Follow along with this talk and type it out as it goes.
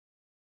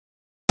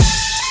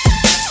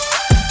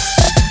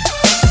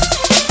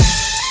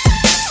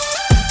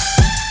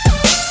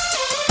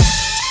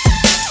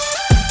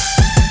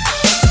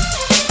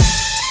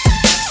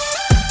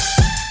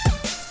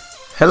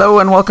Hello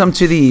and welcome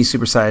to the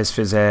Supersize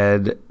Phys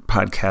Ed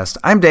podcast.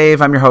 I'm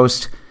Dave, I'm your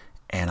host,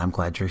 and I'm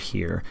glad you're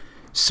here.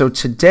 So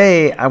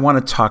today I want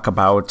to talk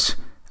about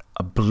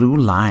a blue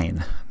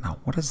line. Now,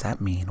 what does that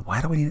mean?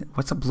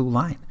 What's a blue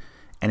line?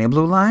 Any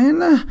blue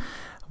line?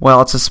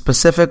 Well, it's a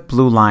specific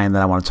blue line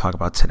that I want to talk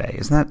about today.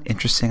 Isn't that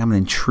interesting? I'm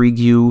going to intrigue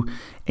you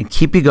and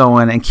keep you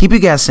going and keep you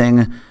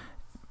guessing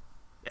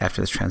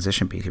after this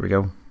transition beat. Here we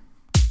go.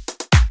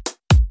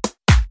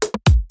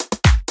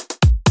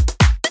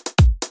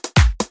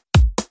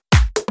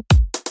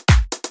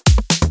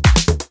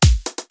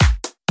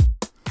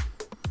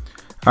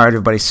 All right,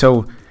 everybody.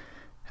 So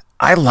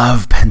I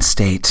love Penn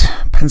State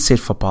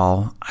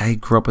football. I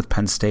grew up with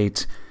Penn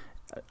State.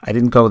 I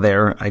didn't go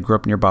there. I grew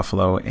up near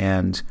Buffalo,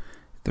 and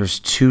there's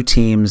two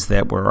teams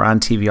that were on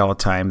TV all the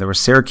time. There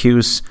was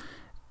Syracuse,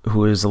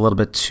 who is a little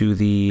bit to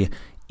the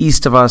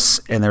east of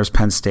us, and there's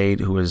Penn State,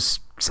 who is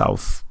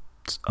south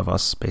of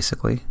us,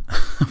 basically,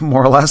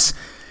 more or less.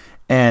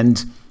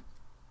 And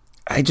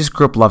I just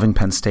grew up loving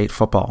Penn State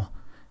football.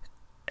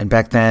 And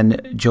back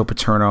then, Joe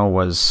Paterno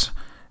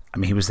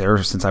he was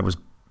there since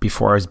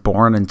before I was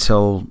born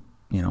until,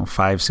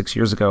 5-6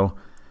 years ago.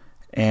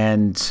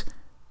 And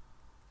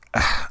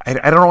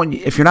I don't know,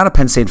 if you're not a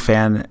Penn State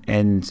fan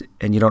and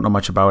you don't know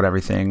much about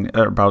everything,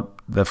 or about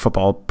the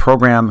football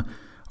program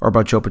or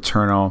about Joe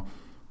Paterno,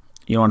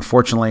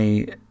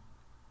 unfortunately,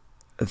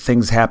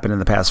 things happened in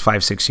the past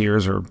 5-6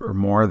 years or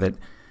more that,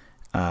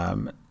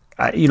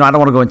 I don't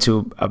want to go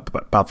into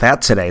about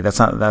that today. That's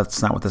not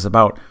what this is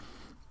about.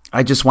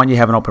 I just want you to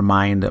have an open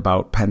mind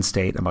about Penn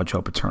State and about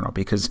Joe Paterno,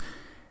 because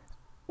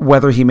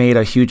whether he made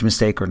a huge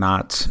mistake or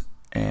not,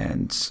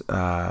 and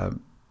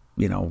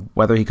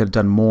whether he could have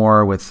done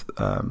more with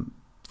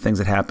things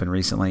that happened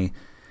recently,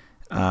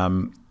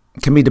 can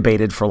be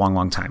debated for a long,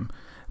 long time.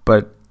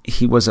 But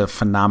he was a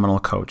phenomenal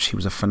coach. He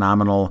was a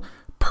phenomenal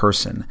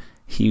person.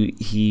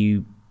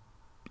 He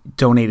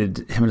donated,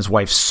 him and his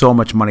wife, so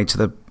much money to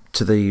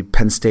the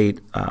Penn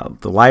State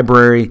the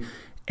library,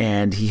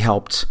 and he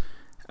helped.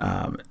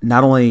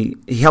 Not only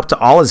he helped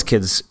all his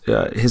kids,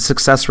 his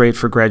success rate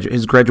for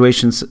his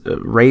graduation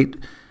rate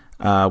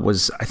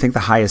was, I think, the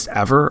highest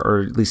ever,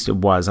 or at least it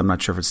was. I'm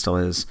not sure if it still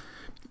is.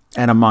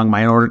 And among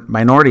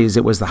minorities,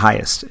 it was the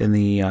highest in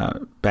the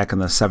back in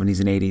the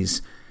 70s and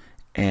 80s,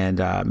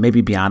 and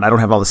maybe beyond. I don't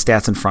have all the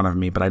stats in front of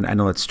me, but I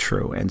know that's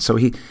true. And so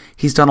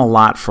he's done a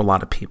lot for a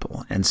lot of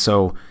people. And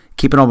so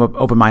keep an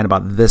open mind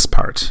about this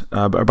part,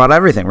 about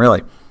everything,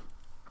 really.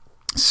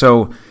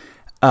 So.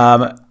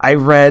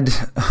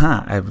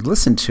 I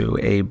listened to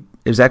it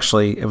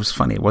was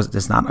funny. It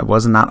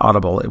was not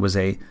Audible. It was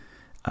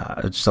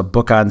just a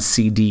book on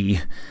CD,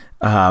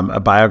 a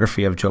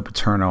biography of Joe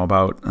Paterno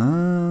about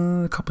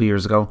a couple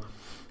years ago.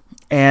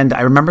 And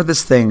I remember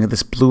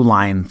this blue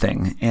line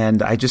thing,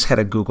 and I just had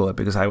to Google it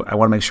because I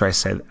want to make sure I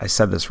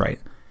said this right.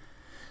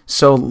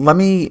 So let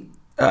me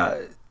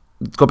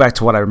go back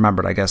to what I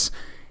remembered, I guess.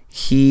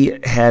 He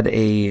had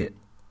a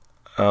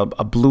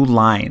blue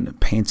line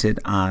painted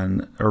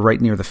on or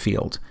right near the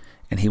field,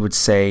 and he would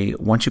say,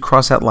 once you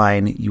cross that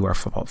line, you are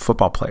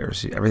football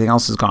players. Everything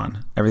else is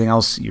gone. Everything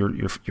else,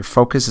 your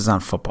focus is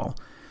on football.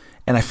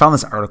 And I found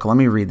this article. Let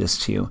me read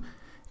this to you.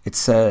 It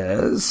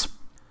says,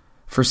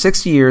 for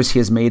 60 years, he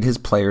has made his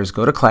players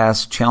go to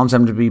class, challenged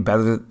them to be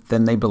better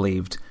than they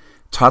believed,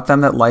 taught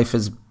them that life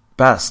is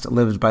best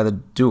lived by the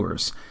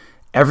doers.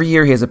 Every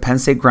year, he has a Penn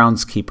State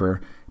groundskeeper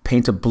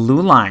paint a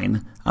blue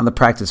line on the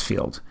practice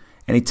field.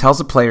 And he tells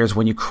the players,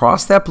 when you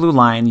cross that blue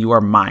line, you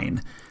are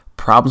mine.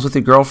 Problems with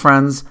your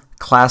girlfriends,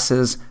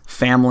 classes,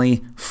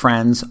 family,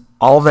 friends,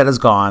 all of that is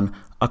gone.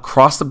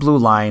 Across the blue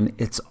line,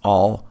 it's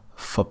all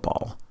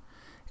football.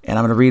 And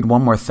I'm going to read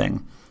one more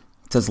thing.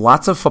 It says,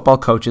 lots of football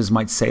coaches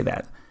might say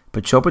that,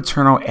 but Joe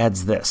Paterno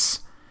adds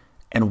this.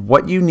 And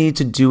what you need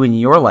to do in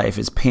your life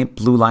is paint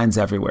blue lines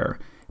everywhere.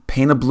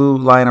 Paint a blue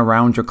line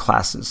around your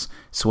classes.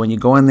 So when you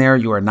go in there,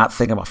 you are not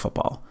thinking about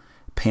football.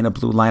 Paint a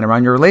blue line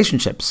around your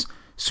relationships.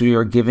 So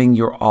you're giving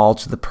your all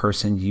to the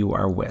person you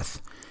are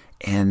with.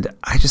 And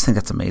I just think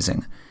that's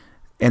amazing.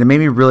 And it made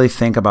me really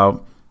think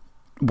about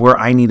where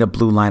I need a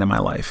blue line in my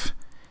life.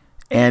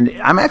 And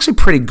I'm actually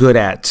pretty good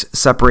at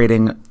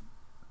separating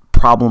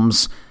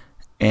problems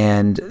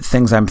and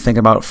things I'm thinking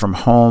about from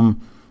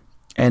home.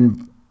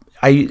 And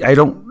I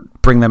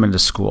don't bring them into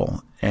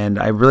school. And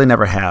I really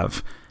never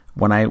have.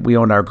 When we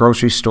owned our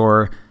grocery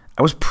store,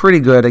 I was pretty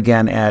good,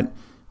 again, at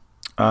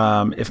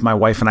if my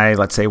wife and I,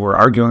 let's say, were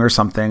arguing or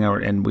something,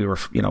 and we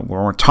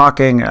weren't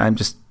talking, I'm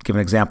just giving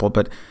an example,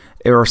 but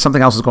or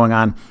something else was going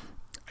on,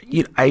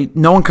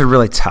 no one could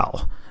really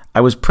tell.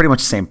 I was pretty much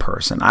the same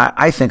person.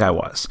 I think I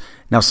was.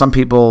 Now, some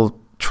people,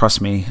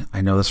 trust me,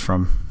 I know this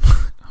from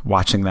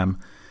watching them.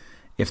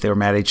 If they were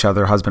mad at each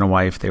other, husband and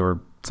wife, they were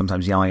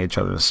sometimes yelling at each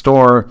other in the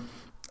store.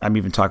 I'm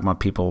even talking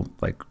about people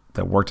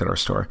that worked at our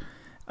store,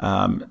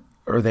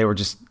 or they were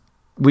just.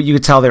 You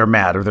could tell they were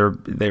mad, or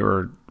they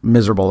were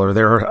miserable, or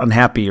they were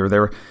unhappy, or they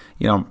were,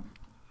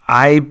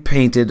 I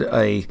painted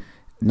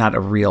not a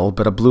real,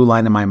 but a blue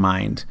line in my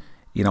mind.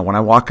 When I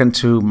walk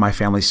into my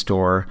family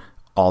store,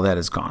 all that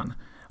is gone.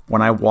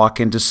 when I walk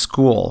into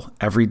school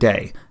every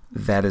day,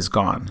 that is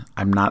gone.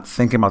 I'm not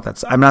thinking about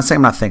that. I'm not saying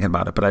I'm not thinking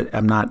about it, but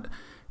I'm not,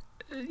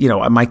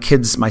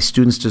 my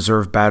students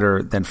deserve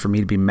better than for me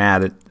to be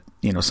mad at,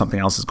 something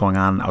else is going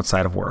on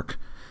outside of work.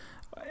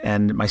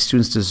 And my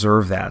students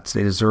deserve that.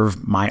 They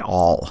deserve my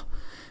all.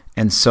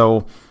 And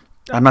so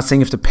I'm not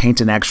saying you have to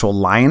paint an actual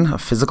line, a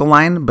physical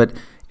line, but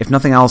if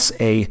nothing else,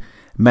 a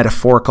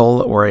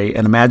metaphorical or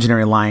an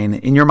imaginary line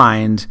in your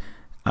mind.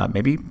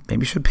 Maybe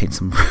you should paint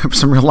some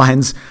some real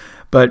lines.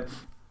 But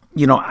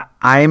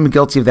I'm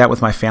guilty of that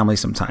with my family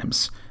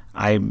sometimes.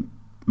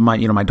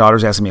 My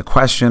daughter's asking me a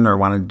question or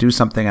want to do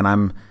something,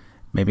 and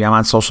maybe I'm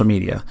on social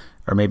media,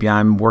 or maybe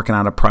I'm working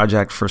on a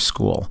project for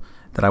school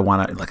that I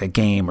want to, like a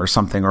game or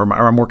something, or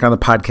I'm working on the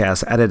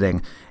podcast,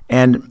 editing.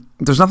 And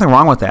there's nothing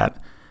wrong with that.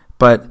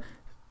 But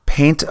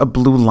paint a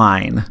blue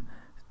line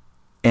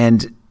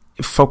and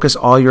focus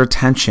all your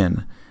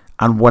attention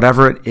on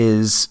whatever it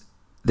is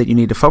that you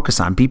need to focus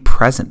on. Be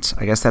present.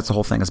 I guess that's the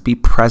whole thing, is be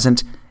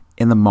present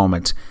in the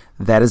moment.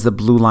 That is the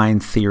blue line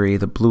theory,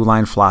 the blue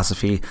line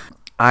philosophy.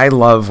 I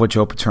love what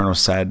Joe Paterno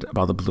said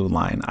about the blue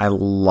line. I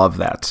love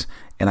that.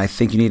 And I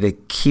think you need to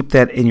keep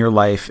that in your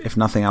life, if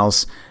nothing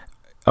else,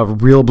 a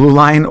real blue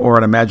line or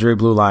an imaginary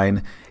blue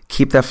line.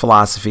 Keep that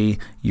philosophy.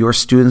 Your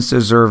students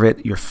deserve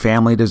it. Your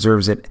family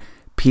deserves it.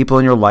 People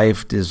in your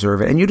life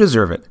deserve it, and you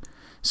deserve it.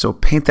 So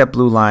paint that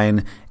blue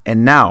line.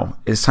 And now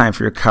it's time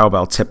for your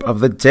cowbell tip of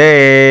the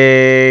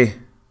day.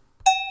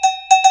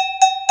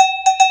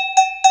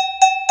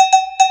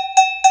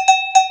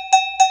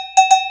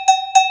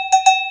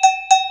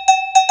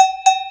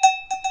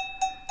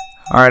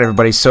 All right,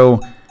 everybody. So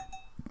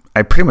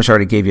I pretty much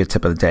already gave you a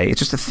tip of the day. It's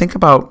just to think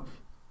about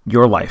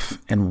your life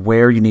and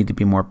where you need to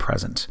be more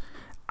present.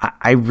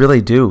 I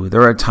really do.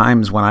 There are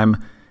times when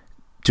I'm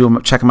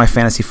checking my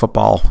fantasy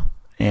football,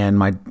 and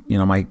my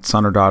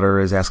son or daughter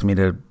is asking me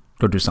to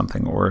go do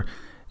something, or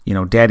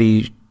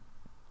Daddy,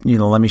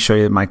 let me show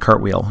you my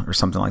cartwheel or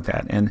something like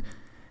that. And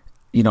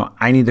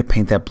I need to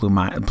paint that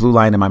blue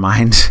line in my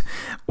mind,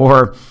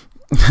 or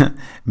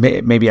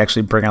maybe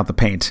actually bring out the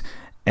paint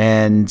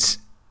and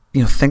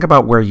think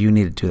about where you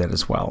need to do that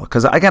as well.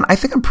 Because again, I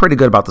think I'm pretty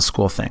good about the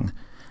school thing.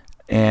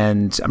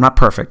 And I'm not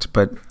perfect,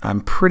 but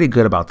I'm pretty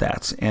good about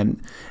that. And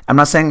I'm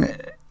not saying,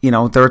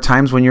 there are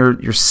times when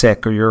you're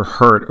sick or you're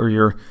hurt or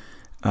you're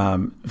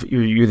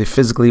either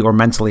physically or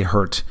mentally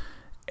hurt.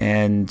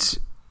 And,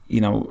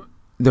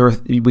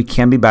 we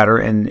can be better,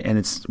 and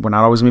we're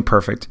not always going to be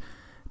perfect.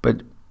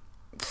 But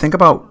think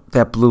about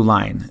that blue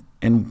line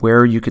and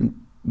where you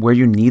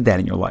need that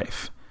in your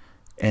life.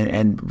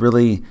 And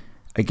really,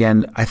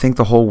 again, I think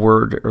the whole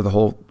word or the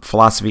whole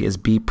philosophy is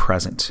be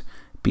present.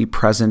 Be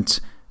present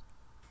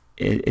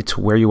to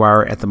where you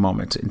are at the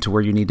moment, and to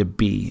where you need to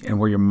be, and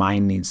where your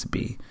mind needs to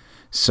be.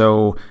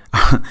 So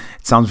it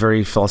sounds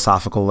very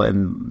philosophical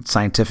and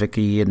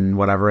scientific-y and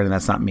whatever, and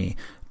that's not me.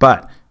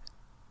 But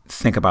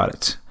think about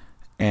it.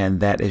 And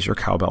that is your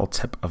cowbell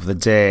tip of the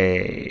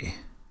day.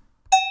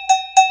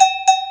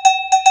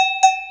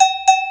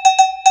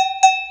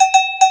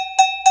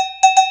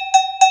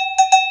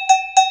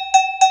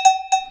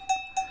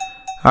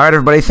 All right,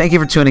 everybody. Thank you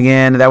for tuning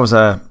in. That was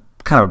a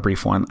kind of a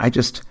brief one. I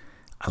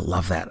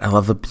love that. I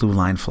love the blue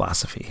line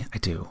philosophy. I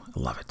do. I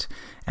love it.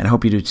 And I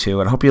hope you do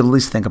too. And I hope you at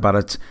least think about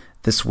it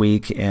this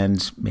week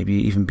and maybe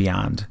even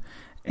beyond.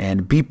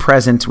 And be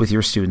present with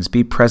your students.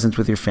 Be present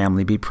with your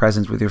family. Be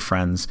present with your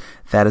friends.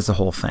 That is the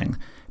whole thing.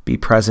 Be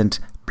present.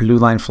 Blue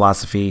line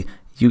philosophy.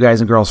 You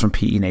guys and girls from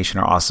PE Nation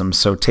are awesome.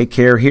 So take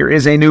care. Here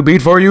is a new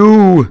beat for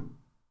you.